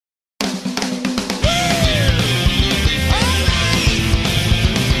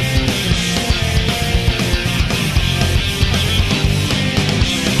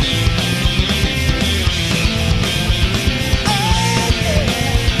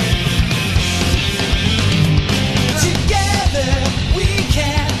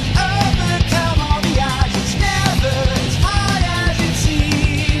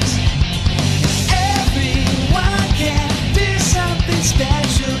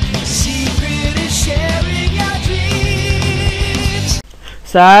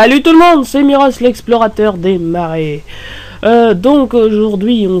Salut tout le monde, c'est Miros l'explorateur des marais. Donc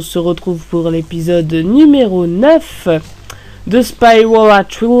aujourd'hui on se retrouve pour l'épisode numéro 9 de Spyro la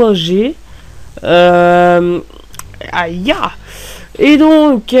trilogie. Aïe. Et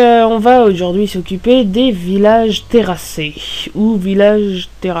donc on va aujourd'hui s'occuper des villages terrassés. Ou villages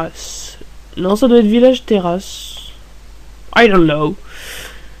terrasses. Non, ça doit être village terrasse. I don't know.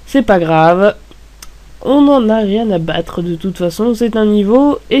 C'est pas grave. On n'en a rien à battre de toute façon, c'est un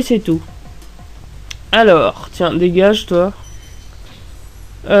niveau et c'est tout. Alors, tiens, dégage toi.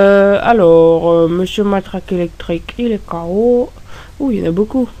 Monsieur Matraque électrique, il est KO. Ouh, il y en a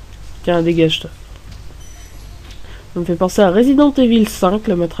beaucoup. Tiens, dégage toi. Ça me fait penser à Resident Evil 5,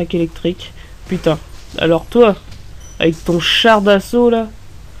 la matraque électrique. Putain. Alors toi, avec ton char d'assaut là.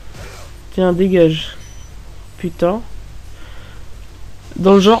 Tiens, dégage. Putain.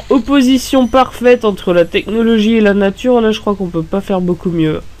 Dans le genre opposition parfaite entre la technologie et la nature, là je crois qu'on peut pas faire beaucoup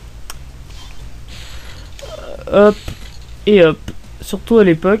mieux. Hop. Et hop. Surtout à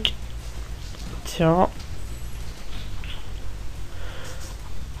l'époque. Tiens.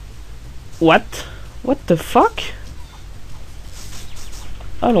 What the fuck?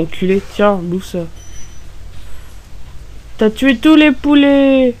 Ah l'enculé, tiens, d'où ça? T'as tué tous les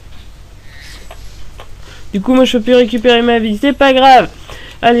poulets! Du coup moi je peux plus récupérer ma vie, c'est pas grave.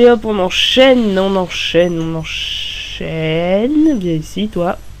 Allez hop, on enchaîne. Viens ici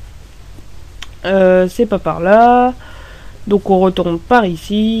toi. C'est pas par là. Donc on retourne par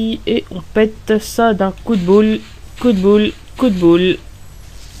ici. Et on pète ça d'un coup de boule. Coup de boule.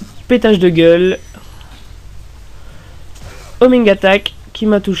 Pétage de gueule. Homing attack qui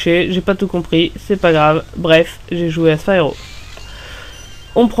m'a touché. J'ai pas tout compris, c'est pas grave. Bref, j'ai joué à Spyro.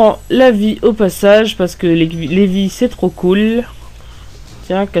 On prend la vie au passage parce que les vies c'est trop cool.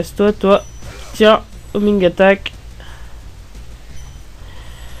 Tiens, casse-toi, toi. Tiens, homing attack.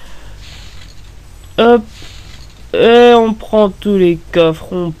 Hop. Et on prend tous les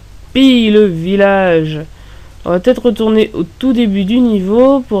coffres. On pille le village. On va peut-être retourner au tout début du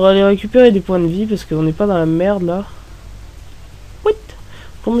niveau pour aller récupérer des points de vie parce qu'on n'est pas dans la merde là. Oui.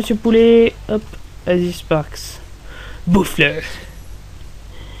 Pour Monsieur Poulet. Hop. Vas-y, Sparks. Bouffe-le.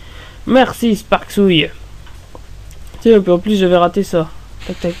 Merci Sparksouille. Tiens, en plus j'avais raté ça.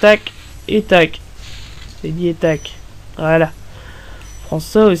 Tac tac tac. Et tac. C'est dit et tac. Voilà. Prends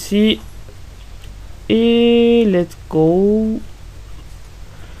ça aussi. Et let's go.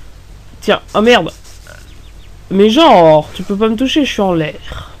 Tiens, oh merde. Mais genre, tu peux pas me toucher, je suis en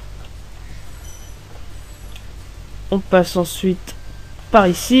l'air. On passe ensuite par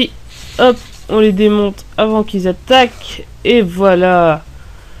ici. Hop, on les démonte avant qu'ils attaquent. Et voilà.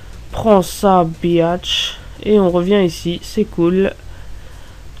 Prends ça, biatch. Et on revient ici, c'est cool.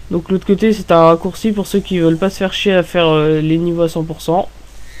 Donc l'autre côté, c'est un raccourci pour ceux qui veulent pas se faire chier à faire les niveaux à 100%.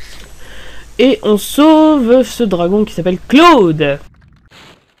 Et on sauve ce dragon qui s'appelle Claude.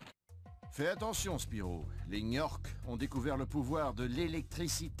 Fais attention, Spyro. Les Gnorcs ont découvert le pouvoir de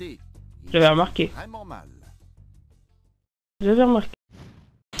l'électricité. J'avais remarqué. Vraiment mal. J'avais remarqué.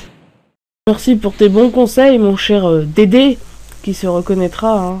 Merci pour tes bons conseils, mon cher Dédé, qui se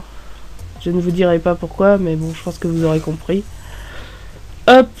reconnaîtra, hein. Je ne vous dirai pas pourquoi, mais bon, je pense que vous aurez compris.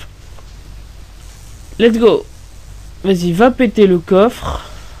 Hop. Let's go. Vas-y, va péter le coffre.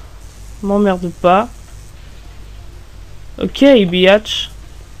 M'emmerde pas. Ok, biatch.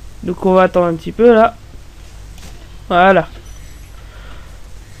 Donc on va attendre un petit peu, là. Voilà.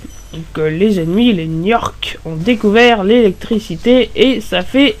 Donc les ennemis, les Gnorcs, ont découvert l'électricité et ça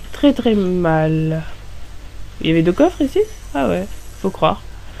fait très très mal. Il y avait 2 coffres ici? Ah ouais, faut croire.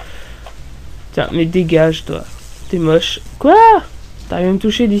 Tiens, mais dégage, toi. T'es moche. Quoi? T'arrives à me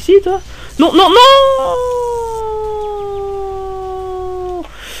toucher d'ici, toi? Non, non, non!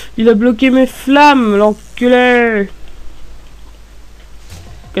 Il a bloqué mes flammes, l'enculé!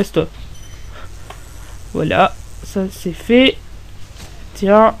 Casse-toi. Voilà, ça c'est fait.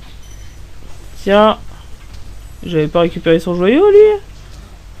 Tiens. Tiens. J'avais pas récupéré son joyau, lui.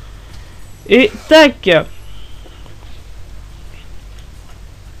 Et tac!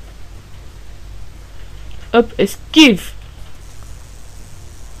 Hop, esquive.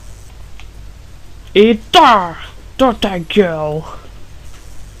 Et ta dans ta gueule.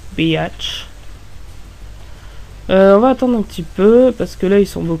 Biatch. On va attendre un petit peu parce que là ils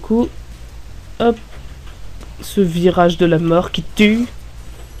sont beaucoup. Hop. Ce virage de la mort qui tue.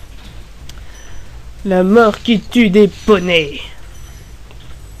 La mort qui tue des poneys.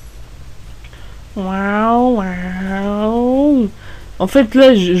 Waouh, waouh. En fait,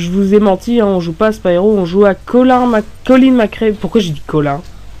 là, je vous ai menti, hein, on joue pas à Spyro, on joue à Colin McRae. Pourquoi j'ai dit Colin?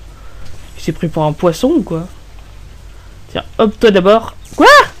 Il s'est pris pour un poisson ou quoi? Tiens, hop, toi d'abord. Quoi?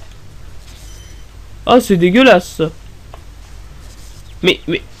 Oh, c'est dégueulasse, ça. Mais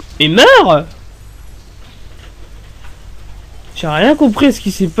meurs! J'ai rien compris à ce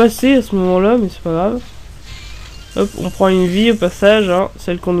qui s'est passé à ce moment-là, mais c'est pas grave. Hop, on prend une vie au passage, hein,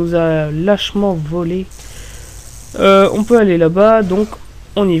 celle qu'on nous a lâchement volée. On peut aller là-bas, donc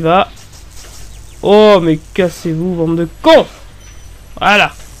on y va. Oh, mais cassez-vous, bande de cons!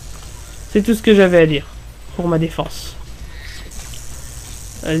 Voilà. C'est tout ce que j'avais à dire pour ma défense.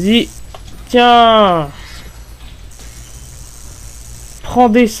 Vas-y. Tiens.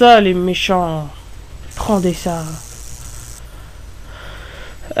 Prendez ça, les méchants. Prendez ça.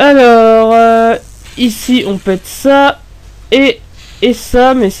 Alors, ici, on pète ça. Et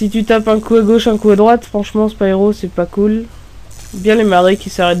ça, mais si tu tapes un coup à gauche, un coup à droite, franchement, Spyro, c'est pas cool. Bien les marées qui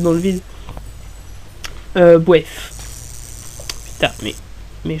s'arrêtent dans le vide. Bref. Putain,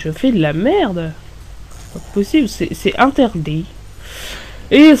 mais je fais de la merde. C'est pas possible, c'est interdit.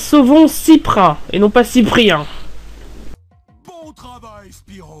 Et sauvons Cyprin, et non pas Cyprien. Bon travail,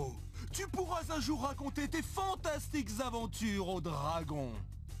 Spyro. Tu pourras un jour raconter tes fantastiques aventures au dragon.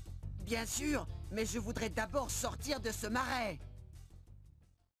 Bien sûr, mais je voudrais d'abord sortir de ce marais.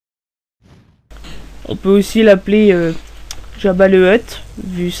 On peut aussi l'appeler Jabba le Hutt,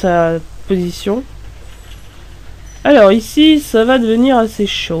 vu sa position. Alors ici, ça va devenir assez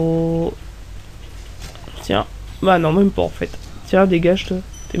chaud. Tiens. Bah non, même pas en fait. Tiens, dégage toi.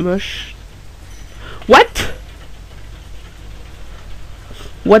 T'es moche. What?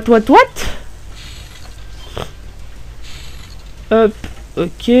 What? Hop.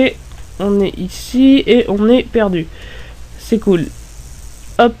 Ok. On est ici et on est perdu. C'est cool.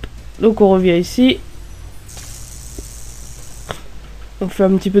 Hop. Donc on revient ici. On fait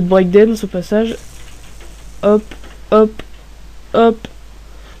un petit peu de breakdance au passage. Hop. Hop. Hop.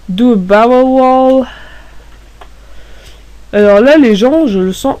 Do a barrel wall. Alors là, les gens, je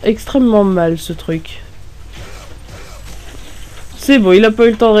le sens extrêmement mal, ce truc. C'est bon, il a pas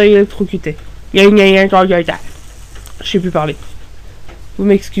eu le temps de réélectrocuter. Je sais plus parler. Vous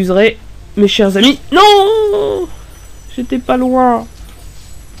m'excuserez, mes chers amis. Non! J'étais pas loin.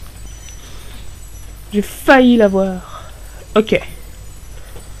 J'ai failli l'avoir. Ok.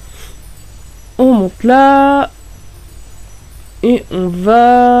 On monte là. Et on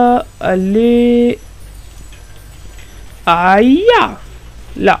va aller... Aïe!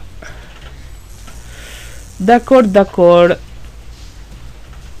 Là. D'accord.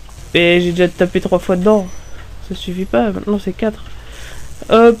 Et j'ai déjà tapé 3 fois dedans. Ça suffit pas, maintenant c'est 4.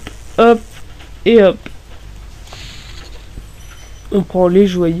 Hop, hop, et hop. On prend les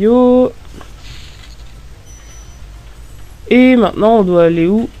joyaux. Et maintenant on doit aller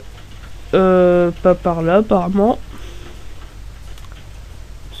où? Pas par là apparemment.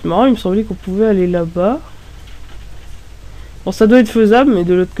 C'est marrant, il me semblait qu'on pouvait aller là-bas. Bon, ça doit être faisable, mais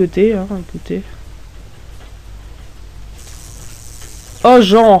de l'autre côté, hein, écoutez. Oh,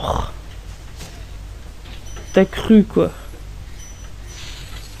 genre. T'as cru, quoi.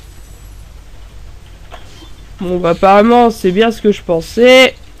 Bon, bah, apparemment, c'est bien ce que je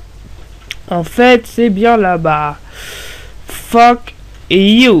pensais. En fait, c'est bien là-bas. Fuck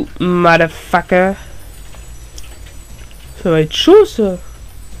you, motherfucker. Ça va être chaud, ça.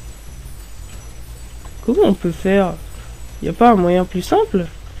 Comment on peut faire? Y a pas un moyen plus simple?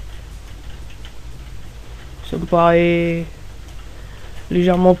 Ça me paraît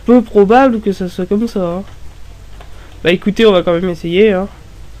légèrement peu probable que ça soit comme ça. Hein. Bah écoutez, on va quand même essayer. Hein.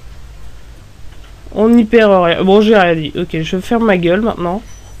 On n'y perd rien. Bon, j'ai rien dit. Ok, je ferme ma gueule maintenant.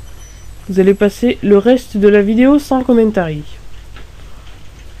 Vous allez passer le reste de la vidéo sans commentaire.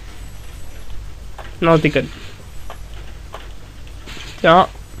 Non, je déconne. Tiens.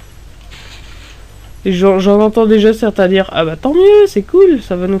 Et j'en entends déjà certains dire « Ah bah tant mieux, c'est cool,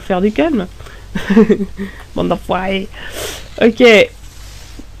 ça va nous faire du calme. » Bande d'enfoirés. Ok.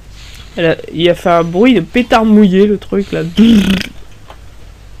 Il a fait un bruit de pétard mouillé, le truc, là.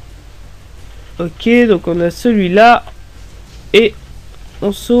 Ok, donc on a celui-là. Et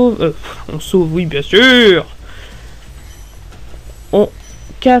on sauve... on sauve, oui, bien sûr. On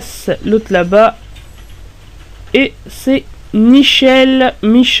casse l'autre là-bas. Et c'est Michel.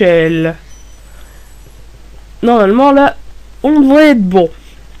 Normalement, là, on devrait être bon.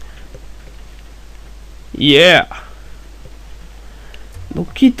 Yeah!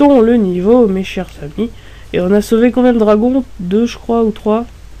 Donc, quittons le niveau, mes chers amis. Et on a sauvé combien de dragons? 2, je crois, ou 3?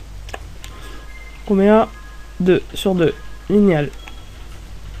 Combien? 2 sur 2. Génial.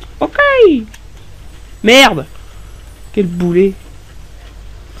 Ok! Merde! Quel boulet.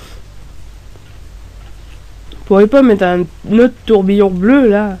 On pourrait pas mettre un autre tourbillon bleu,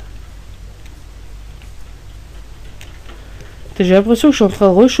 là? J'ai l'impression que je suis en train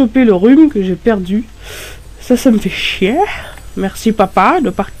de rechoper le rhume que j'ai perdu. Ça me fait chier. Merci papa de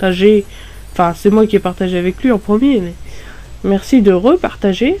partager. Enfin, c'est moi qui ai partagé avec lui en premier, mais merci de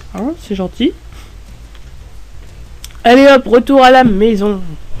repartager, hein, c'est gentil. Allez hop, retour à la maison.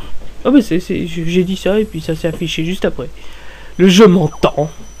 Oh bah j'ai dit ça et puis ça s'est affiché juste après. Le jeu m'entend.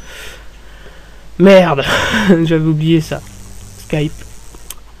 Merde, j'avais oublié ça. Skype.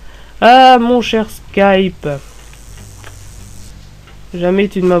 Ah mon cher Skype. Jamais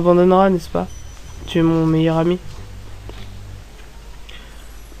tu ne m'abandonneras, n'est-ce pas? Tu es mon meilleur ami.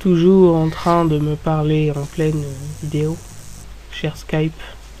 Toujours en train de me parler en pleine vidéo. Cher Skype.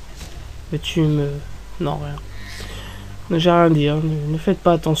 Tu me... Non, rien. J'ai rien dit, hein. Ne faites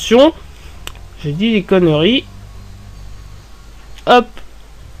pas attention. J'ai dit des conneries. Hop.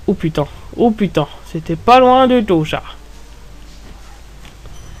 Oh putain. Oh putain. C'était pas loin de tout, ça.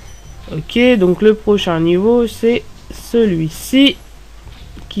 Ok, donc le prochain niveau, c'est celui-ci.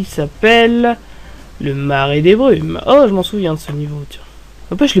 Qui s'appelle... Le marais des brumes. Oh, je m'en souviens de ce niveau, tiens.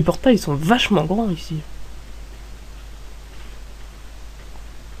 N'empêche, les portails sont vachement grands ici.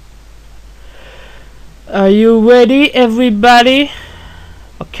 Are you ready, everybody?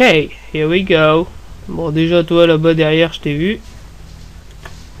 Ok, here we go. Bon, déjà, toi, là-bas, derrière, je t'ai vu.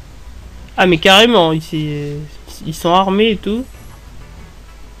 Ah, mais carrément, ici, ils sont armés et tout.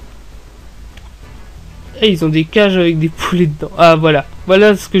 Et ils ont des cages avec des poulets dedans. Ah, voilà.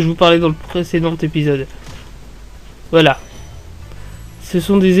 Voilà ce que je vous parlais dans le précédent épisode. Voilà. Ce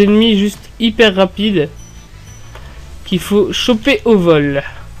sont des ennemis juste hyper rapides qu'il faut choper au vol.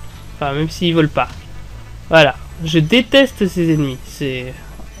 Enfin, même s'ils volent pas. Voilà. Je déteste ces ennemis. C'est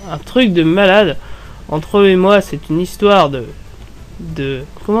un truc de malade. Entre eux et moi, c'est une histoire de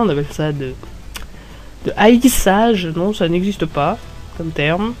comment on appelle ça? De haïssage. Non, ça n'existe pas comme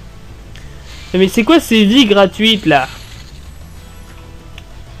terme. Mais c'est quoi ces vies gratuites là?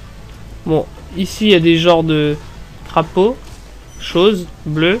 Bon, ici il y a des genres de crapauds. Chose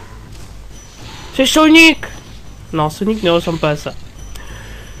bleue. C'est Sonic! Non, Sonic ne ressemble pas à ça.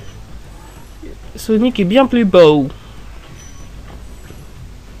 Sonic est bien plus beau.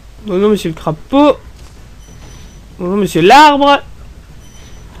 Bonjour monsieur le crapaud. Bonjour monsieur l'arbre.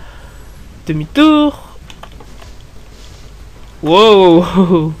 Demi-tour.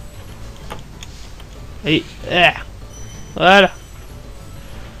 Wow. Et voilà.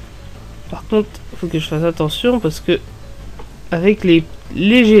 Par contre, il faut que je fasse attention parce que avec les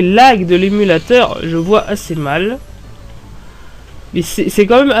légers lags de l'émulateur, je vois assez mal. Mais c'est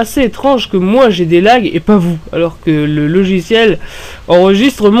quand même assez étrange que moi j'ai des lags et pas vous, alors que le logiciel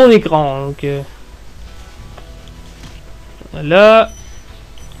enregistre mon écran. Donc voilà.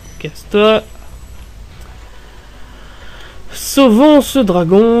 Casse-toi. Sauvons ce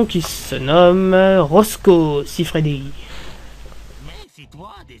dragon qui se nomme Roscoe Siffredi.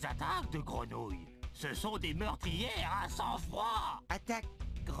 Méfie-toi des attaques de grenouilles. Ce sont des meurtrières à sang-froid. Attaque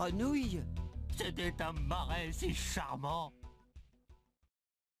grenouille? C'était un marais si charmant.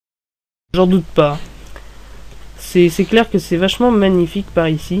 J'en doute pas. C'est clair que c'est vachement magnifique par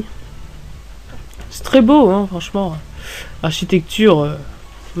ici. C'est très beau, hein, franchement. Architecture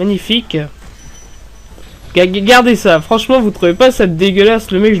magnifique. Gardez ça, franchement, vous trouvez pas ça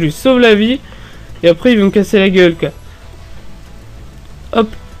dégueulasse? Le mec, je lui sauve la vie. Et après, il veut me casser la gueule, quoi. Hop.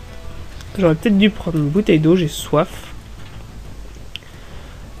 J'aurais peut-être dû prendre une bouteille d'eau, j'ai soif.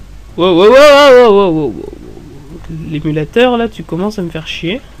 Wow. L'émulateur, là, tu commences à me faire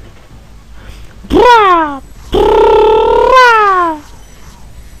chier.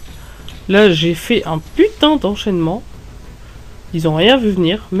 Là, j'ai fait un putain d'enchaînement. Ils ont rien vu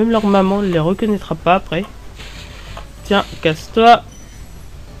venir. Même leur maman ne les reconnaîtra pas après. Tiens, casse-toi.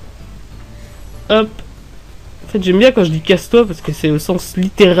 Hop. En fait, j'aime bien quand je dis casse-toi parce que c'est au sens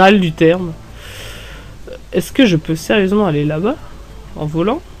littéral du terme. Est-ce que je peux sérieusement aller là-bas en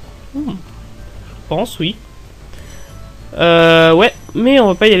volant? Je pense, oui. Ouais, mais on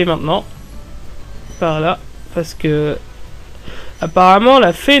va pas y aller maintenant. Par là, parce que apparemment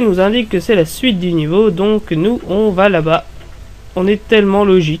la fée nous indique que c'est la suite du niveau, donc nous on va là-bas. On est tellement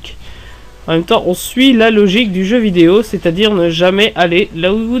logique. En même temps, on suit la logique du jeu vidéo, c'est-à-dire ne jamais aller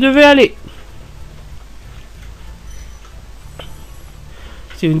là où vous devez aller.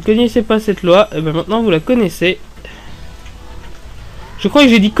 Si vous ne connaissez pas cette loi, et ben maintenant vous la connaissez. Je crois que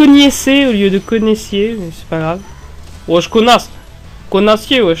j'ai dit connaissez au lieu de connaissiez, mais c'est pas grave. Wesh, connasse.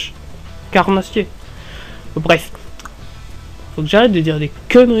 Connassiez, wesh. Carnassier. Bref. Faut que j'arrête de dire des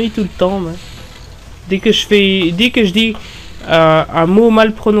conneries tout le temps, man. Dès que je dis un mot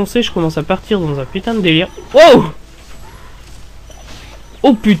mal prononcé, je commence à partir dans un putain de délire. Oh!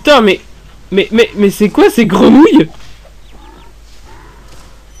 Oh putain, mais c'est quoi ces grenouilles?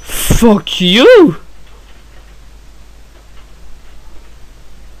 Fuck you!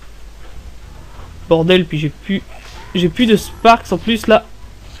 Bordel, puis j'ai plus de Sparks en plus là.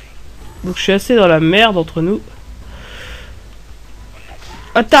 Donc je suis assez dans la merde entre nous.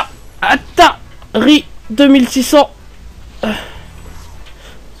 Atari 2600.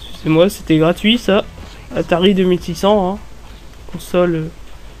 Excusez-moi, c'était gratuit ça. Atari 2600, hein. Console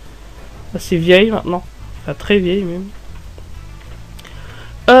assez vieille maintenant. Enfin très vieille même.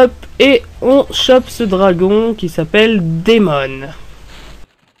 Hop, et on chope ce dragon qui s'appelle Démon.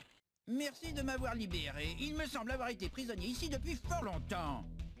 Merci de m'avoir libéré. Il me semble avoir été prisonnier ici depuis fort longtemps.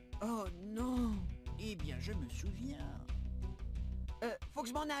 Oh non. Eh bien, je me souviens. Faut que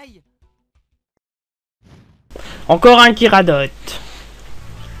je m'en aille. Encore un qui radote.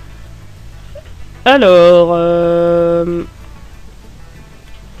 Alors,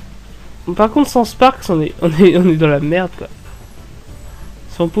 par contre, sans Sparks, on est dans la merde, quoi.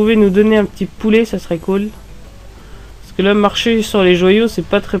 Si on pouvait nous donner un petit poulet, ça serait cool. Parce que là, marcher sur les joyaux, c'est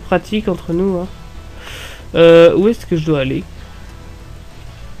pas très pratique entre nous, hein. Où est-ce que je dois aller?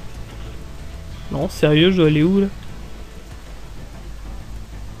 Non, sérieux, je dois aller où, là?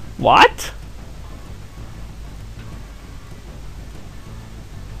 What?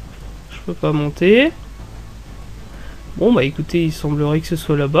 Je peux pas monter. Bon, bah écoutez, il semblerait que ce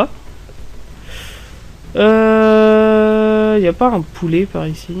soit là-bas. Y a pas un poulet par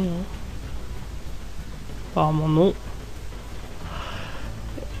ici, hein? Apparemment non.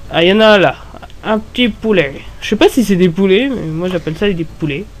 Ah, y en a là. Un petit poulet. Je sais pas si c'est des poulets, mais moi j'appelle ça des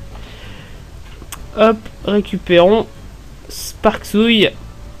poulets. Hop, récupérons Sparksouille.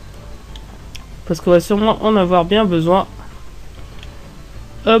 Parce qu'on va sûrement en avoir bien besoin.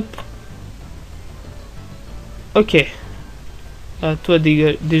 Hop. Ok. Ah, toi,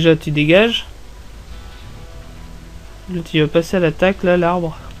 déjà, tu dégages. Là, tu vas passer à l'attaque, là,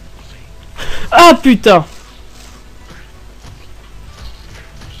 l'arbre. Ah, putain!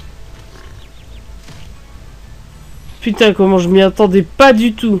 Putain, comment je m'y attendais pas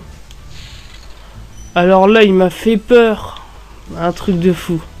du tout. Alors là, il m'a fait peur. Un truc de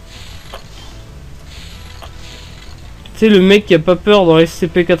fou. C'est le mec qui a pas peur dans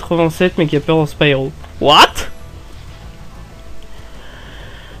SCP-87 mais qui a peur dans Spyro. What?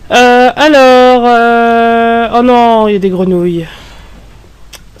 Oh non, il y a des grenouilles.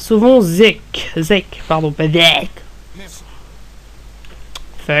 Sauvons Zek. Zek, pardon, pas Zek. Merci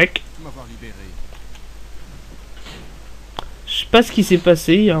Fuck. de m'avoir libéré. Je sais pas ce qui s'est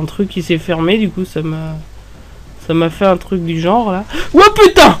passé, il y a un truc qui s'est fermé, du coup ça m'a fait un truc du genre là. Oh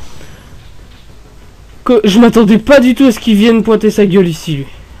putain! Que je m'attendais pas du tout à ce qu'il vienne pointer sa gueule ici, lui.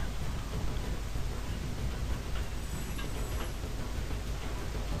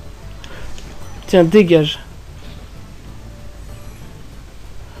 Tiens, dégage.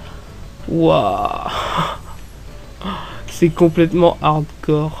 Waouh. C'est complètement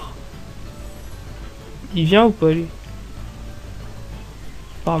hardcore. Il vient ou pas, lui?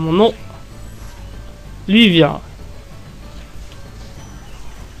 Apparemment non. Lui il vient.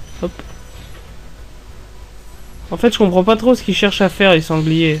 Hop. En fait je comprends pas trop ce qu'il cherche à faire les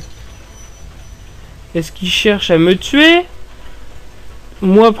sangliers. Est-ce qu'ils cherchent à me tuer?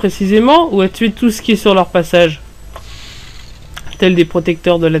 Moi précisément, ou à tuer tout ce qui est sur leur passage? Tels des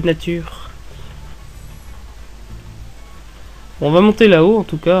protecteurs de la nature. Bon, on va monter là-haut en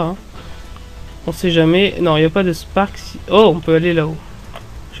tout cas, hein. On sait jamais. Non, il n'y a pas de Sparks. Oh, on peut aller là-haut.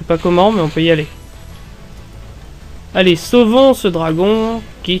 Je sais pas comment, mais on peut y aller. Allez, sauvons ce dragon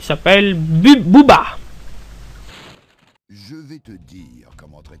qui s'appelle Booba. Je vais te dire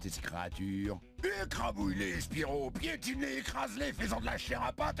comment traiter ces créatures. Écrabouille-les, Spyro, piétine-les, écrase-les, faisant de la chair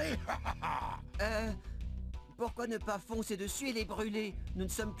à pâté. Pourquoi ne pas foncer dessus et les brûler? Nous ne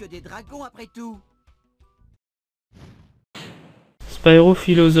sommes que des dragons après tout. Spyro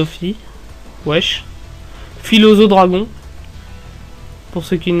philosophie. Wesh. Philoso dragon. Pour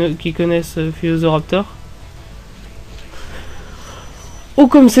ceux qui connaissent Philosoraptor. Oh,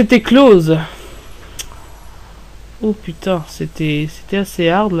 comme c'était close. Oh putain, c'était assez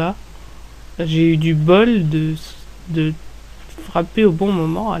hard là. J'ai eu du bol de frapper au bon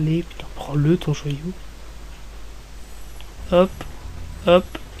moment. Allez, putain, prends-le ton joyau. Hop, hop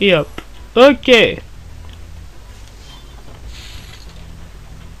et hop. Ok.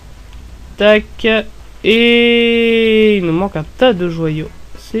 Tac. Et il nous manque un tas de joyaux.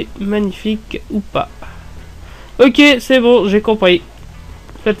 C'est magnifique ou pas. Ok, c'est bon, j'ai compris.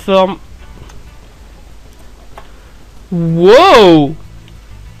 Plateforme. Wow!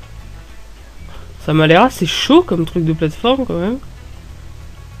 Ça m'a l'air assez chaud comme truc de plateforme quand même.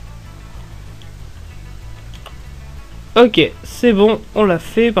 Ok, c'est bon, on l'a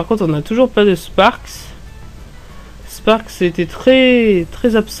fait. Par contre, on n'a toujours pas de Sparks. Sparks était très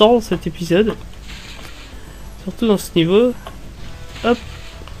absent dans cet épisode. Surtout dans ce niveau. Hop.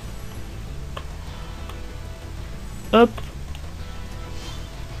 Hop.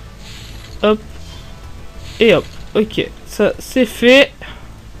 Hop. Et hop. Ok, ça c'est fait.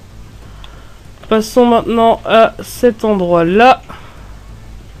 Passons maintenant à cet endroit-là.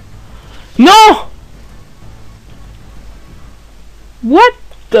 Non! What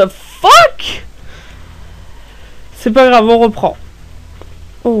the fuck? C'est pas grave, on reprend.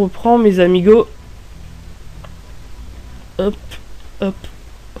 On reprend, mes amigos. Hop, hop.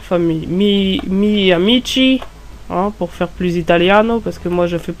 Enfin, mi amici. Hein, pour faire plus italiano, parce que moi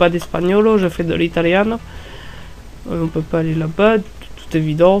je fais pas d'espagnolo, je fais de l'italiano. On peut pas aller là-bas, toute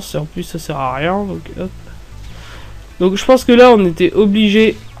évidence, et en plus ça sert à rien. Donc, hop. Donc je pense que là on était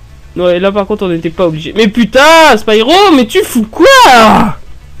obligé. Ouais, là par contre on n'était pas obligé. Mais putain, Spyro, mais tu fous quoi?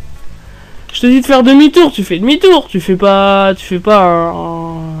 Je te dis de faire demi-tour, tu fais demi-tour, tu fais pas tu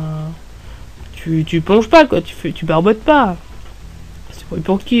plonges pas quoi, tu barbotes pas. C'est pas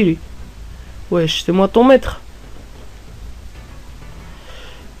pour qui lui? Wesh, c'est moi ton maître.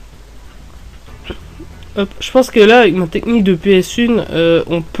 Hop, je pense que là avec ma technique de PS1,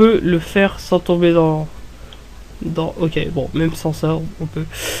 on peut le faire sans tomber dans... Ok, bon, même sans ça, on peut...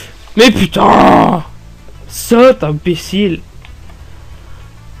 Mais putain! Saute, imbécile!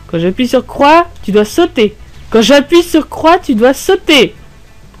 Quand j'appuie sur croix, tu dois sauter. Quand j'appuie sur croix, tu dois sauter.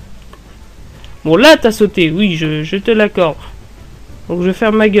 Bon, là, t'as sauté. Oui, je te l'accorde. Donc, je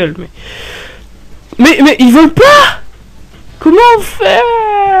ferme ma gueule. Mais ils veulent pas! Comment on fait?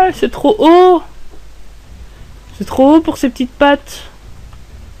 C'est trop haut. C'est trop haut pour ces petites pattes.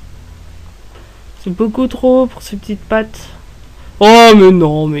 C'est beaucoup trop haut pour ces petites pattes. Oh, mais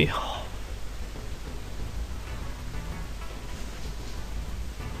non, mais...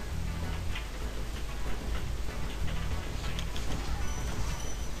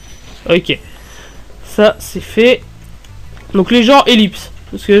 Ok. Ça, c'est fait. Donc les gens, ellipse.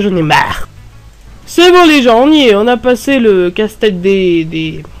 Parce que j'en ai marre. C'est bon les gens, on y est. On a passé le casse-tête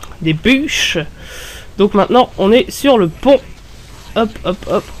des bûches. Donc maintenant, on est sur le pont. Hop, hop,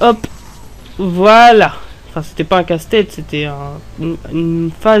 hop, hop. Voilà. Enfin, c'était pas un casse-tête, c'était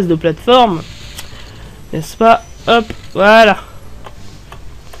une phase de plateforme. N'est-ce pas? Hop, voilà.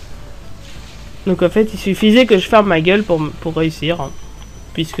 Donc en fait, il suffisait que je ferme ma gueule pour réussir. Hein,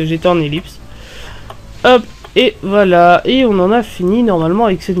 puisque j'étais en ellipse. Hop, et voilà. Et on en a fini normalement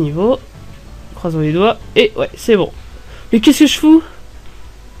avec ce niveau. Croisons les doigts. Et ouais, c'est bon. Mais qu'est-ce que je fous?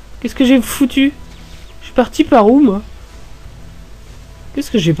 Qu'est-ce que j'ai foutu? Je suis parti par où, moi? Qu'est-ce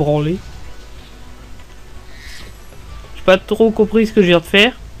que j'ai branlé? J'ai pas trop compris ce que je viens de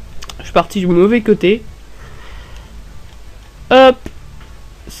faire. Je suis parti du mauvais côté. Hop.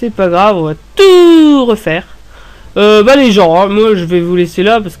 C'est pas grave, on va tout refaire. Bah les gens, hein, moi je vais vous laisser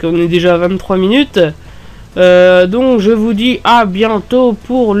là parce qu'on est déjà à 23 minutes. Donc je vous dis à bientôt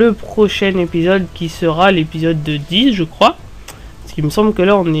pour le prochain épisode qui sera l'épisode de 10 je crois. Parce qu'il me semble que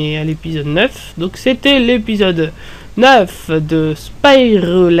là on est à l'épisode 9. Donc c'était l'épisode 9 de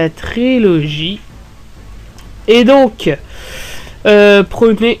Spyro la trilogie. Et donc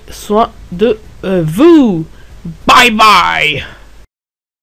prenez soin de vous. Bye bye.